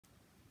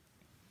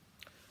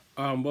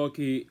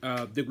mbokki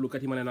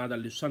déglukat yi ma leen naa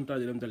dal di sant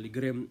di leen dal di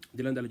gërëm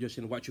di leen dal di jox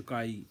seen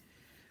wàccukaay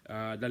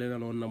dalee na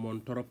noonu na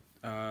moon torop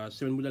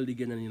semaine bu dal di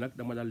génn nii nag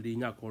dama dal di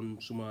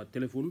ñàkkoon suma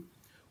téléphone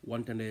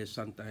wante ne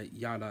sant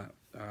yàlla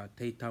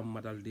tey tam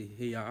ma dal di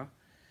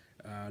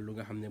xëyaa lu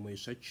nga xam ne mooy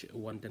socc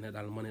wante ne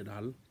daal ma ne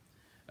daal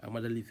ma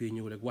dal di fii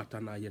ñëw rek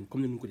waxtaan naa yéen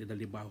comme ni ñu ko di dal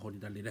di baaxoo di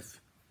dal di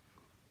def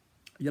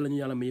yàlla ñu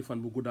yàlla may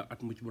fan bu gudda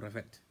at mucc bu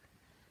rafet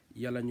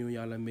yàlla ñu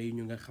yàlla may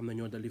ñu nga xam ne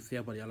ñoo dal di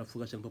feebar yàlla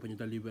fuga seen bopp ñu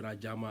dal di wéraa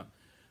jaama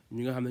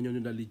ñi nga xam ne ñoo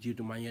ñu dal di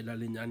jiitu maa ngi dal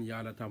di ñaan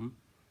yàlla tam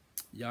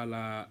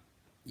yàlla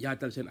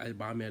yaatal seen ay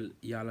baameel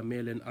yàlla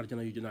may leen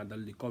arjana yu dinaa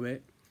dal di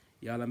kowe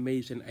yàlla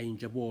may seen ay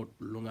njaboot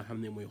lu nga xam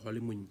ne mooy xoli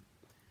muñ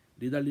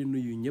di dal di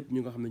nuyu ñëpp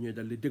ñu nga xam ne ñooy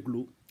dal di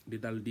déglu di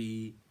dal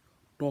di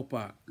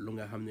toppa lu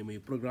nga xam ne mooy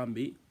programme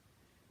bi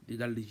di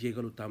dal di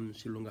jégalu tam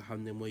si lu nga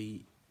xam ne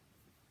mooy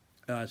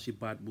si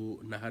baat bu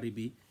naxari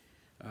bi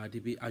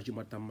depuis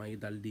ajuma tam maa ngi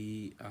dal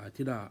di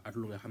tidda at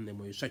lu nga xam ne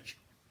mooy socc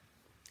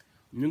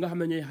ñu nga xam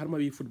ne ñooy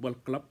Harmawi football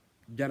club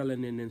jarale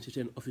ne neen si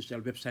seen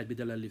official website bi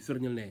dalal li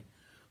firndeel ne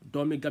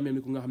doomi Gambie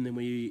mi ku nga xam ne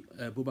mooy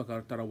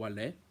Boubacar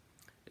Tarawale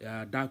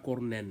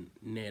d'accord neen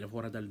ne dafa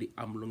war a dal di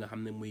am lu nga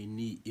xam ne mooy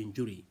knee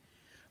injury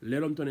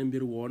leeroom to ne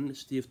mbir woon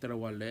Steve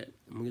Tarawale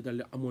mu ngi dal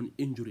di amoon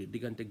injury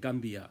diggante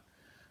Gambia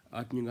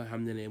ak ñu nga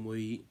xam ne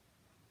mooy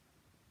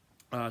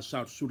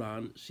South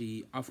Sudan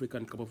si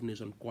African Cup of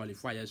Nations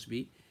qualifiers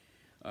bi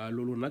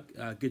loolu nag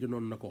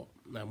géjanoon na ko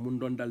mun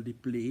doon dal di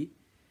play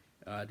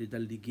di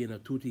dal di génn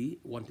tuuti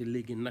wante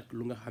léegi nag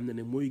lu nga xam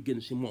ne mooy gën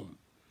si moom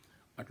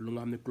at lu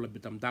nga xam ne club bi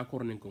tam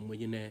d'accord nañ ko mooy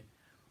ñu ne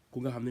ku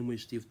nga xam ne mooy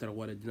Steve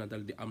Tarawale dina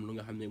dal di am lu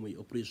nga xam ne mooy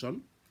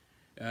opération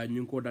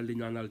ñu ngi ko dal di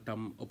ñaanal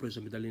tam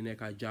opération bi dal di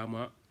nekk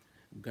jaama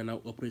gannaaw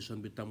opération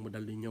bi tam mu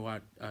dal di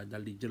ñëwaat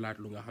dal di jëlaat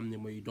lu nga xam ne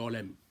mooy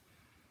dooleem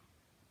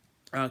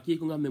kii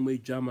ku nga xam ne mooy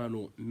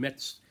jaamaanu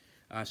Mets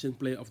seen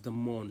player of the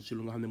month si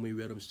lu nga xam ne mooy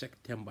weerum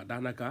septembre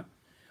daanaka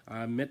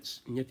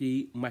Mets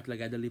ñetti match la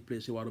gaay dal di play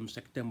si weerum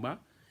septembre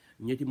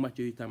ñetti match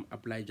yooyu tam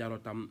Ablaye Jallow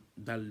tam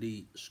dal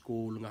di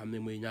score lu nga xam ne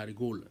mooy ñaari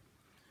góol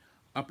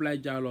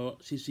Ablaye Jallow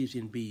si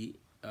season bi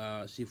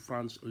si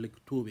France League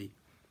 2 bi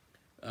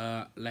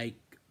like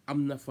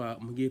am na fa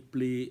mu ngi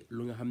play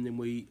lu nga xam ne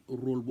mooy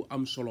rôle bu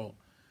am solo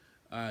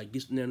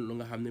gis neen lu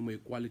nga xam ne mooy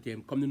qualité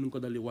am comme ni ñu ko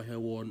dal di waxee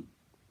woon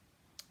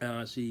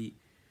si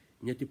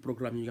ñetti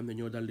programme yi nga xam ne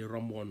ñoo dal di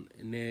romboon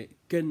ne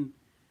kenn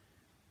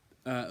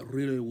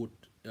réewut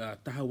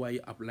taxawaayu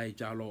Ablaye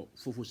Jallow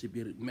foofu si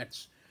biir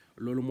Mets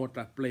loolu moo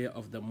tax player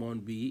of the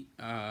month bi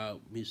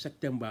mi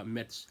septembre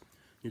Mets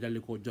ñu dal di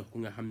ko jox ku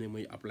nga xam ne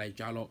mooy Ablaye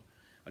Jallow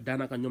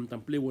daanaka ñoom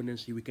tam play woon nañ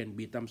si weekend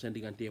bi tam seen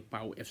diggante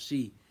Pau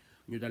FC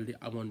ñu dal di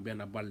amoon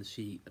benn bal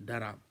si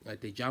dara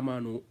te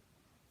jaamaanu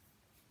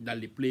dal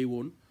di play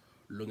woon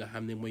lu nga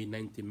xam ne mooy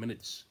 90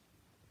 minutes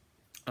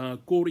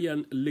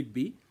Korean League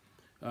bi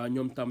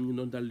ñoom tam ñu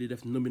doon dal di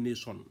def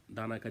nomination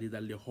daanaka di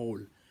dal di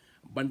xool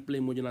ban play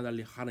moo dina dal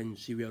di xarañ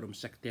si weerum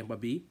septembre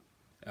bi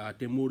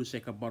te Modou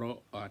Seka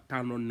Baro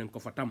tànnoon nañ ko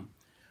fa tam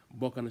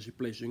bokk na si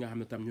players yi nga xam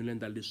ne tam ñu leen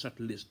dal di short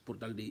list pour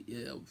dal di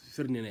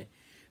firnde ne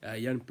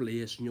yan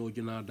players ñoo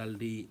dina dal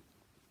di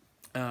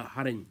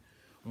xarañ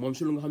moom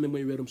si lu nga xam ne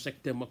mooy weerum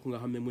septembre ku nga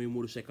xam ne mooy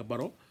Modou Seka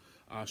Baro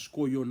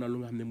score yoon na lu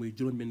nga xam ne mooy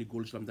juróom-benni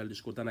goals lam dal di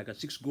score daanaka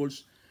 6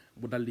 goals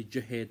bu dal di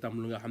joxee tam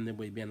lu nga xam ne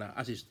mooy benn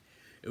assist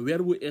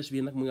weer bu es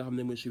bi nag mu nga xam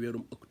ne mooy si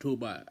weerum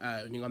octobre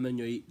ñi nga xam ne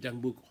ñooy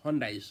Jangbuk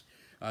Hondays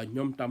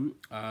ñoom tam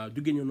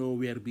duggee ñoo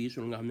weer bi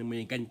su nga xam ne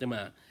mooy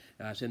gañtema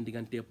seen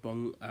diggante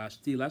Pong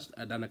Steelers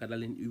daanaka da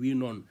leen wii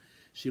noonu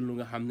si lu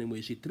nga xam ne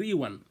mooy si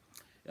 3-1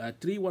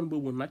 3-1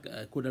 boobu nag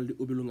ko dal di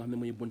ubbi lu nga xam ne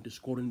mooy bonti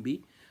scoring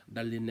bi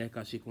dal di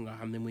nekk si ku nga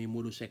xam ne mooy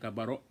Modou Seka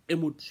Baro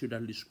emut si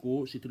dal di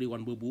score si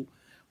 3-1 boobu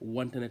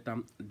wante ne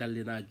tam dal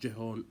di naa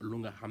joxoon lu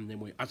nga xam ne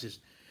mooy assist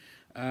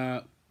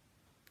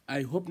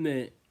I hope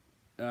ne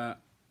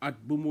at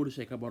bu Modou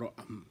Seka Baro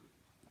am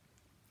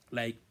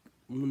like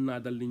mun naa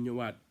dal di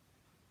ñëwaat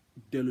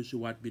dellu si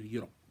waat biir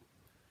Europe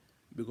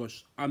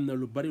because am na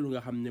lu bari lu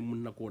nga xam ne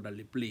mun na koo dal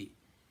di play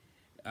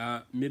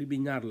mbir bi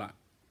ñaar la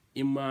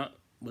imma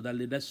bu dal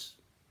di des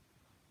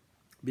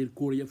biir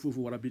Korea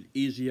foofu wala biir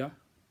Asia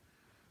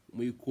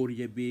muy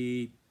Korea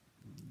bi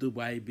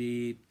Dubai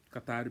bi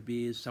Qatar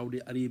bi Saudi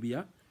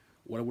Arabia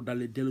wala bu dal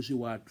di dellu si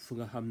waat fu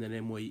nga xam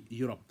ne mooy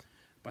Europe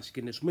parce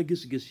que ne su ma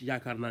gis-gis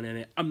yaakaar naa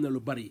ne am na lu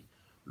bari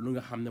lu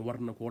nga xam ne war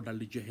na koo dal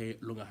di joxe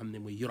lu nga xam ne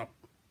mooy Europe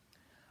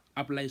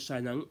Ablaye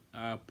Sanyang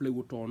play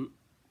wutoon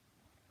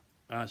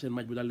seen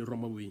match bi dal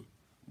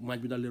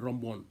di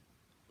romboon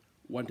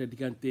wante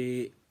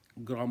diggante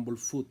Grumble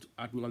Foot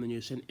ak ñu nga xam ne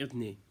ñooy seen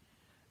ethnie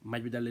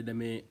match bi dal di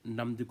demee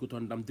ndam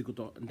dikutoon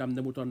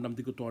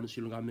si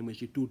lu nga xam ne mooy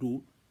si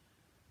tuutu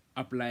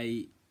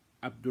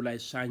Abdoulaye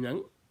Sanyang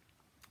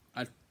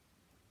ak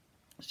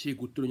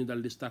Sékou Touré ñu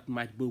dal di start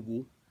match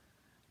boobu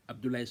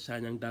Abdoulaye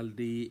Sanyang dal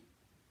di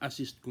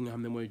assist ku nga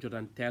xam ne mooy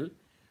Jordan Tell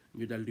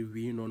ñu dal di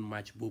wii noonu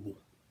match boobu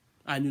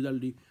ñu dal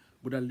di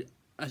bu dal di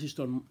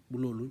assistoon bu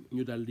loolu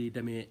ñu dal di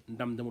demee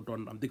ndam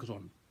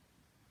dikutoon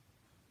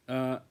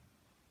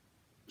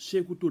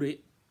Sékou Touré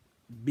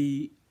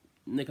bi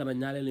nekk na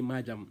ñaareeli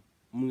maajam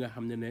mu nga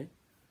xam ne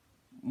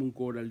mu ngi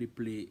koo dal di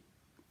play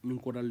ñu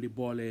ngi ko dal di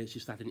boole si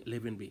starting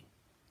 11 bi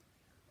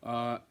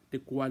te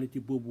quality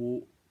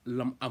boobu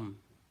lam am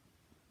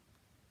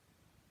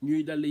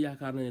ñuy dal di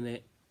yaakaar ne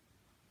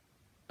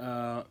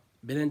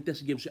beneen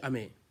test game su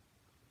amee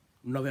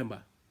novembre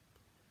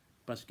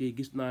parce que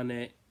gis naa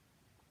ne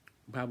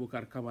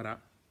Baboucarr Camara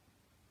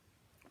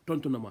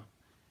tontu na ma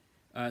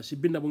si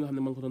binda bu nga xam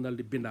ne ma ngi ko doon dal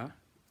di binda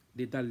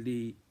di dal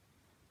di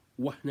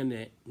wax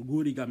ne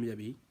nguuri Gambia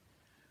bi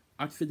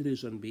ak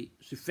fédération bi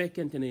su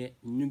fekkente ne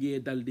ñu ngi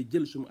dal di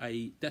jël sum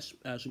ay test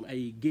sum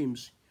ay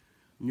games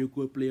ñu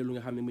ko play lu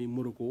nga xam ne mooy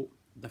Morocco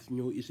daf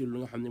ñëw isil lu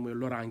nga xam ne mooy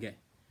loraange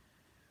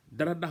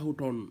dara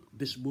daxutoon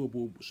bés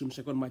boobu sum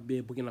second match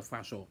bee Burkina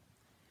Faso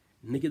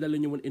niki dal di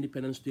ñëwoon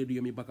Independence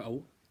Stadium yi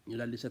Bakau ñu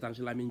dal di seetaan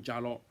si Lamine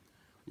Diallo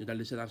ñu dal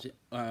di seetaan si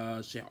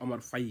Cheikh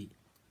Omar Faye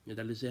ñu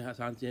dal di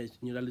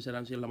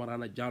seetaan si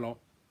Lamarana Diallo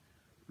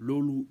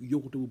loolu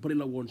yokkute bu bëri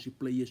la woon si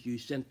players yu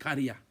seen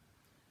carrière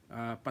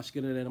parce que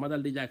ne dama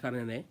dal di jaakaar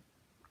ne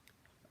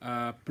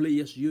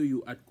players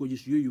yooyu ak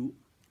coaches yooyu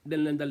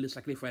dañ leen dal di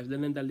sacrifice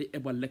dañ leen dal di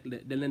ebal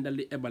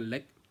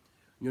lekk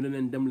ñu ne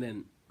leen dem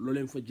leen loo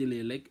leen fa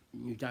jëlee lekk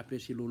ñu jàppee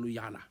si loolu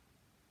yàlla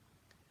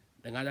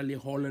dangaa dal di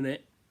xool ne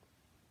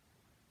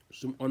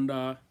sum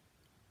under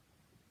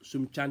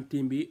sum CHAN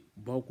team bi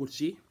bokkut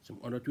si sum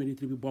under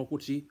 23 bi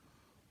bokkut si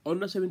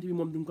under 70 bi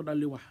moom duñ ko dal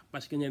di wax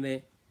parce que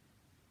ne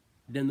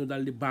dañu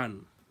dal di baan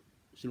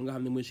si lu nga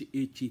xam ne mooy si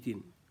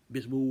cheating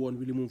bés boobu woon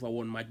li mu fa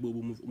woon match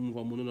boobu mu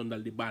fa mënu doon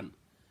dal di baan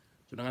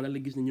so da nga dal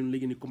di gis ne ñun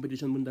léegi ni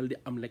compétition bu ñu dal di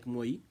am lekk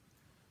mooy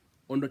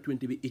under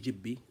 20 bi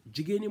Egypte bi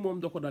jigéen ñi moom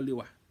doo ko dal di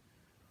wax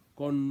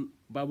kon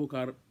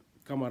Baboucarr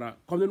Camara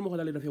comme ni ma ko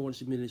dal di defee woon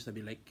si ministre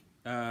bi lekk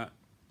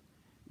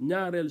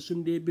ñaareel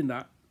suñ dee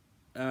binda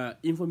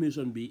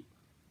information bi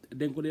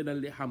dañ ko dee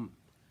dal di xam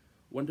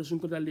wante suñ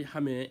ko dal di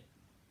xamee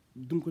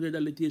duñ ko dee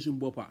dal di téye suñ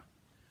boppa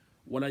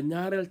wala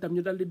ñaareel tam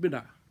ñu dal di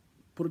binda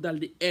pour dal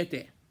di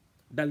eete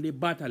dal di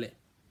baatale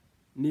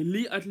ni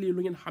lii at lii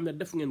lu ngeen xam ne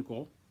def ngeen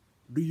ko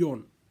du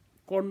yoon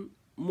kon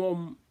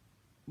moom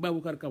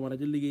Baboucarr Camara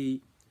di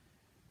liggéey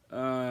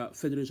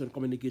Federation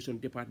Communication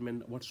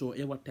Department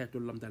whatsoever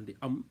title lam dal di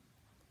am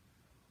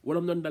wala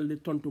mu doon dal di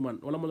tontu man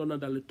wala ma doon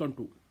dal di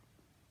tontu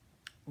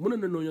mën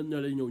na ñoo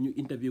ñëw ñu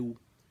interview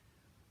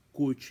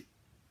coach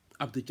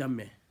Abdou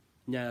Jammeh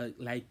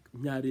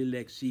ñaari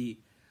leeg si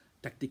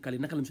tactically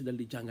naka lam si dal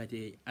di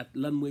jàngatee ak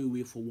lan mooy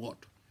way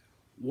forward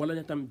wala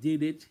ne tam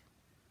déedéet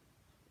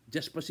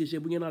Jasper Cissé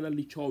bu ngeen naa dal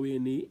di coowee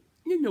nii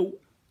ñu ñëw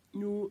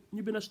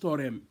ñu bina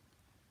storeem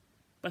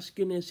parce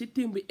que ne si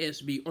team bi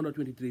es bi under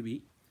 23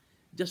 bi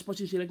Jasper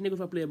Cissé rek nekkul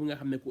fa player bu nga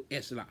xam ne ku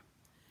es la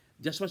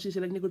Jasper Cissé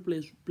rek nekkul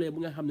player bu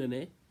nga xam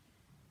ne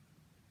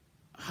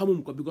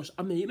xamum ko because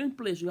am na yeneen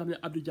players yu nga xam ne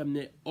Abdou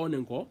Jammeh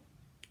onen ko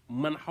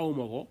man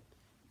xawma ko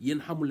yéen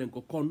xamuleen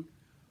ko kon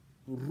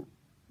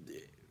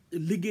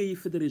liggéeyi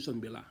fédération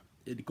bi la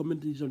di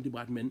communication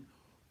department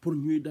pour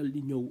ñuy dal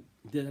di ñëw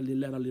dal di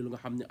leeral lu nga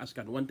xam ne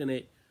askan wante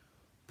ne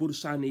pour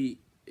sànni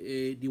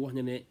di wax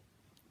ne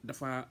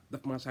daf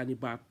ma sànni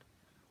baat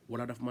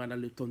wala daf ma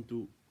dal di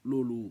tontu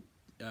loolu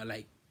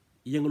like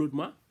yëngalut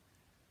ma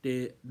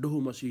te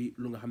doxuma si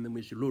lu nga xam ne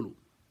mooy si loolu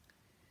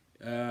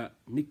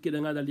nit ki da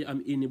nga dal di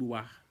am ini bu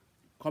baax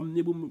comme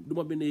ni bu du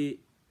ma bindee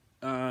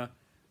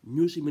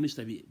ñu si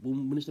ministre bi bu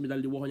ministre bi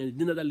dal di waxoon ne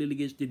dina dal di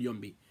liggéey stadium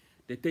bi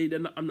te tey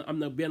dana am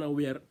na benn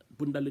weer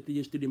bu dal di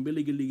tëjee stadium ba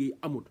léegi liggéey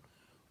amut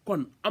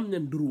kon am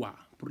nañ droit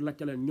pour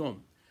laajte leen ñoom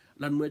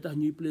lan mooy tax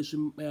ñuy play si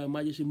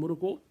match si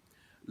Morocco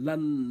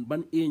lan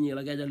ban éñee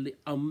la ngay dal di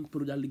am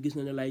pour dal di gis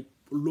na ne like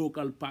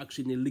local park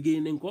si ne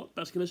liggéey nañ ko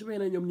parce que ne su fekkee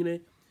ne ñoom ñu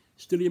ne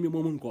stadium yi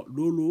moomuñ ko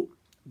loolu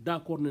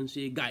d'accord nañ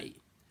si gars yi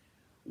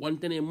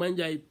wante ne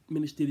Manjai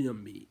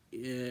ministerium bi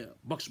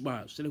Box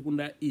Bar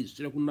Serekunda East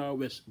Serekunda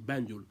West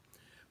Banjul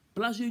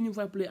place yooyu ñu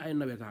fay play ay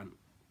nawetaan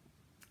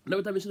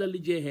bi si dal di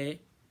jeexee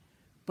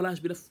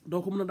place bi daf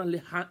doo ko mën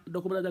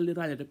a dal di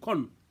ràññate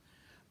kon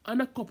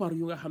ana koppar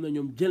yu nga xam ne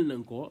ñoom jël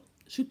nañ ko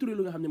surtout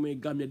lu nga xam ne mooy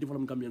Gambia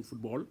Development Gambian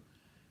Football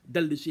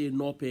dal di see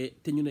noppee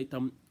te ñu ne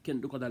itam kenn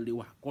du ko dal di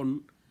wax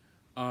kon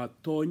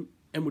tooñ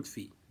emut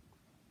fii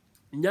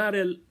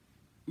ñaareel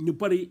ñu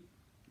bari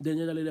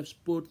dañu dal di def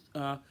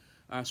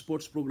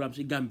sports programme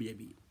si Gambia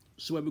bi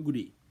suba bi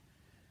guddi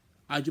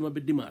ajuma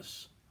bi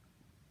dimanche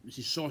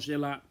si soose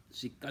la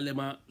si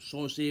kalema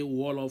soose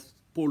wolof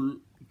pël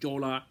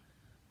joola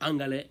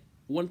angale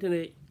wante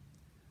ne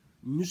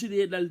ñu si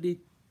dee dal di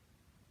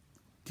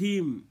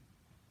team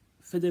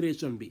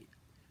fédération bi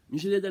ñu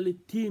si dee dal di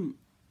team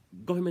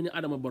government ni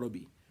Adama Barrow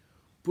bi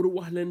pour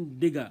wax leen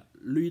dëgga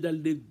luy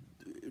dal di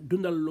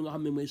dundal lu nga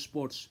xam ne mooy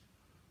sports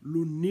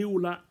lu niiw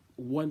la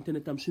wante ne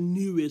tam su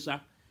niiwee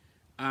sax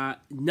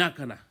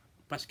ñàkk na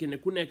parce que ne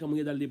ku nekk mu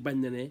ngi dal di bañ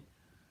ne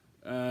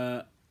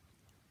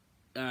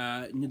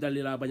ñu dal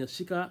di laa bañ a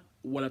sika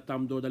wala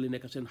tam doo dal di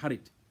nekk seen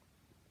xarit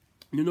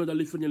ñu ñoo dal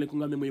di firndeel ku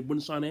nga xam ne mooy Bon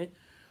Sané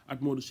at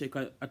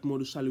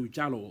Modou Saliou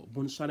Diallo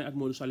Bon Sané at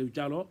Modou Saliou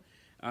Diallo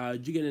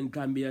jigéen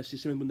Gambia si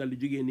semaine bu dal di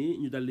jigéen ñi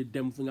ñu dal di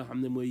dem fu nga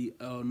xam ne mooy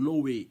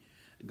Norway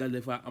gal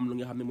dafa am lu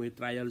nga xam ne mooy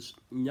trials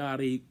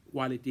ñaari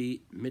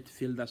quality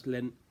midfielders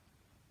leen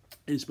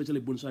especially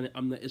Boun Sané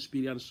am na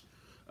experience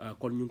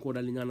kon ñu ngi ko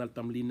dal di ñaanal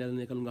tam li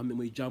nekk lu nga xam ne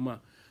mooy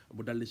jama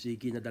bu dal di si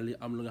kii na dal di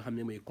am lu nga xam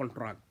ne mooy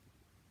contrat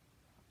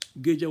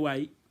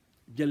Géejawaay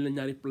jël na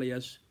ñaari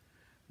players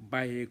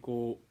bàyyee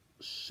ko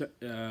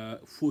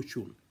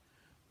Fortune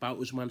Pa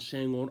Ousmane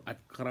Senghor ak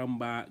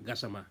Karamba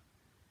Gassama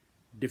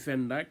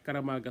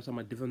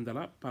defender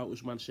la Pa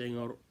Ousmane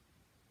Senghor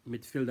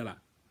midfielder la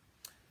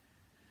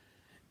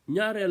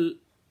ñaareel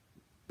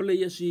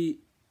players yi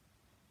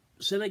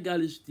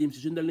Senegalese team si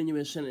suñu dal la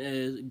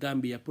ñëwee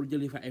Gambia pour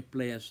jëli fa ay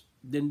players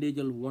den dee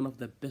jël one of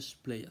the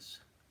best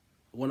players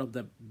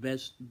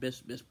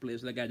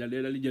la gars yi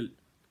dal di jël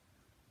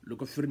lu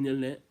ko firndeel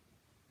ne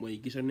mooy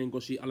gisoon nañ ko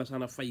si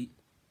Alassane Faye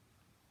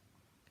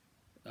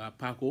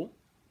Paco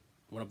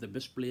one of the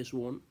best players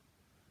woon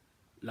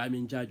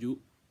Lamine Jaaju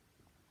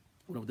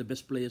one of the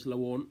best players la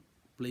woon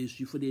players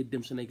yu fa dee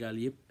dem Sénégal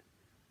yëpp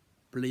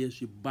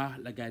players yu baax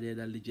la gars yi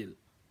daal di jël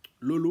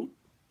loolu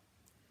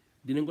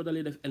dinañ ko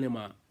dalee def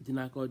élément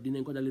dinañ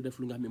ko dalee def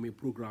lu nga xam ne mooy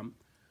programme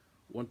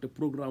wante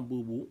programme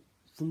boobu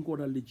fu nga ko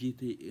dal di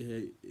jiite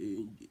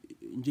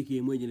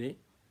njëkkee mooy ne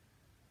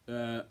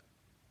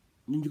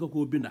ñu njëkk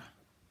koo binda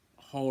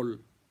xool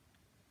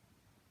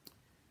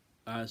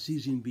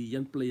season bi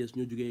yan players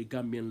ñoo jógee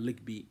Gambian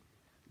League bi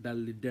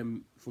dal di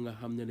dem fu nga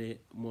xam ne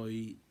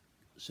mooy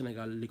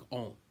Sénégal Ligue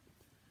 1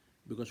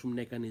 because fu mu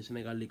nekk nii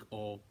Sénégal Ligue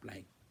 1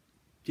 like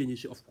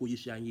changes of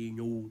coaches yaa ngi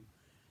ñëw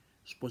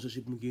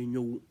sponsorship mu ngi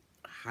ñëw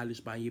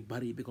xaalis baa ngi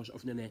bari because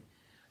of ne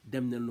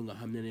dem nañ lu nga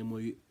xam ne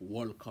mooy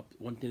World Cup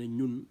wante ne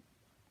ñun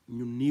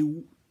niiw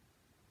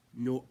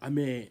ñoo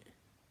amee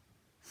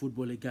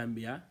football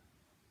Gambia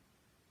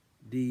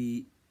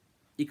di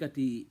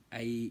ikati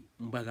ay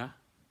mbaga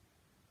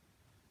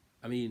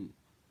I mean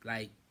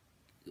like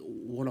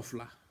wolof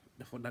la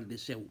dafa dal di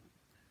sew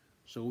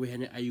soo waxee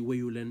ne ay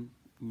wéyu leen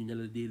ñu ne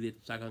la déedéet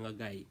saaga nga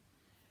gaay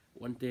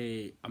wante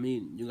I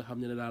mean ñu nga xam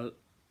ne daal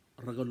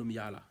ragalum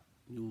yàlla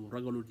ñu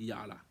ragalut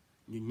yàlla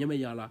ñu ñeme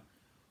yàlla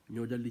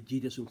ñoo dal di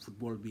jiite suñu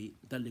football bi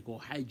dal di ko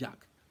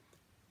hijack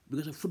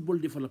because of football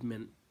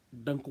development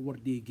da nga ko war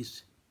di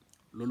gis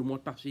loolu moo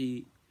tax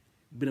si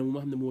bina mu ma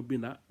xam ne moo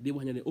binda di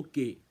wax ne ok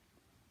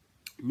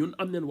ñun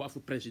am nañ waafu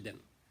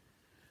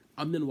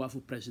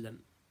président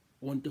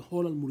wante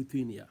xoolal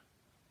Mauritania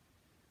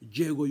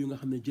jéego yu nga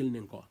xam ne jël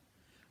nañ ko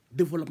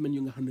développement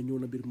yu nga xam ne ñëw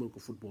na biir mën ko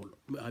football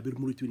biir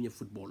Mauritania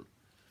football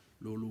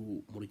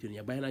loolu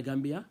Mauritania bàyyi na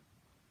Gambia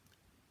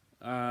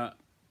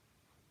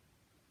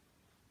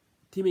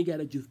Timi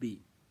Gaara Diouf bi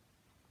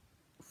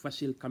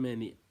facile xamee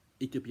ni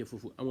Éthiopie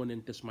foofu amoon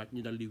nañ test match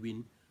ñu dal di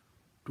win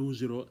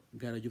 2-0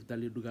 Gaara Diouf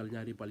dal di dugal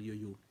ñaari bal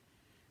yooyu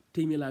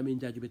Timi Lamin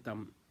Jaaju bi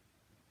tam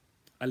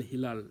Al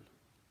Hilal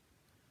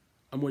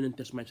amoon nañ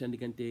test match seen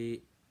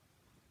diggante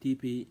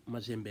TP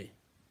Mazembe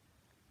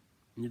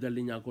ñu dal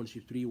di ñaakoon si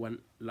 3-1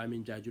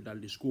 Lamin Jaaju dal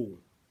di score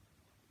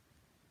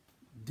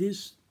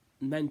this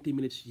 90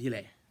 minutes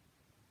yile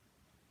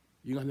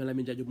yu nga xam ne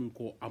Lamin Jaaju mu ngi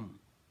koo am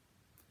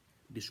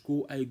di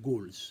score ay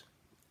goals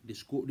di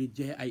score di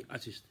jeex ay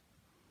assist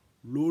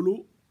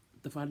loolu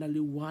dafa dal di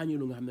wàññi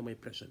lu nga xam ne mooy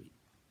pressure bi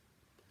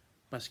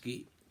parce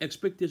que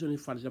expectation yi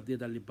fans daf dee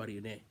dal di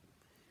bari ne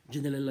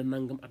jënd leen la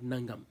nangam ak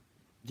nangam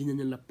jënd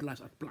leen la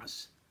place ak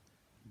place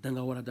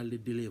danga war a dal di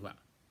deliver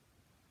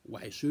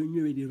waaye soo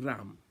ñëwee di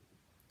raam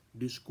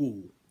di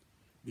score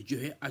di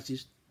joxe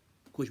assist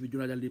coach bi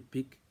dina dal di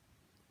pick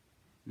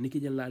ni ki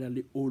dañ laa dal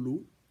di óolu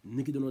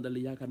ni ki dañoo dal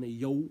di yaakaar ne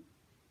yow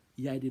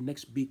yaay di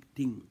next big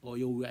thing or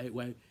yow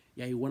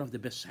yaay one of the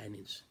best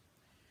signings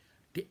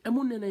te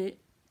amoon na ne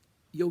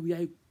yow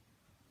yaay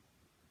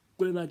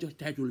ku leen a jox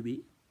title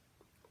bi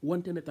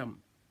wante ne tam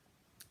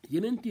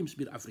yeneen teams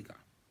biir Africa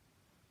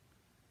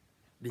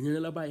dañu ne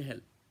la bàyyi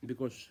xel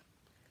because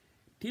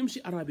teams si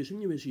arab yi su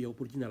ñëwee si yow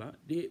pour jënd la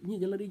de ñii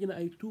dañ la di jënd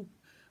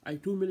ay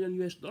 2 million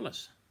US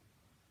dollars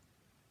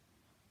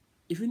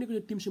if you nekk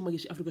ne teams si mag yi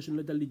si Africa suñu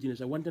la dal di jënd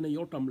sax wante ne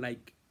yow tam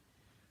like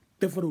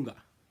defaru nga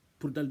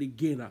pour dal di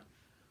génna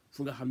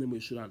fu nga xam ne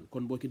mooy Sudan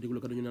kon boo ki déglu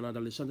ko dañu ne naa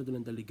dal di sant di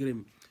leen dal di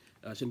gërëm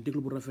seen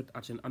déglu bu rafet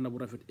ak seen ànd bu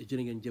rafet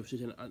jërë ngeen jëf si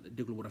seen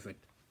déglu bu rafet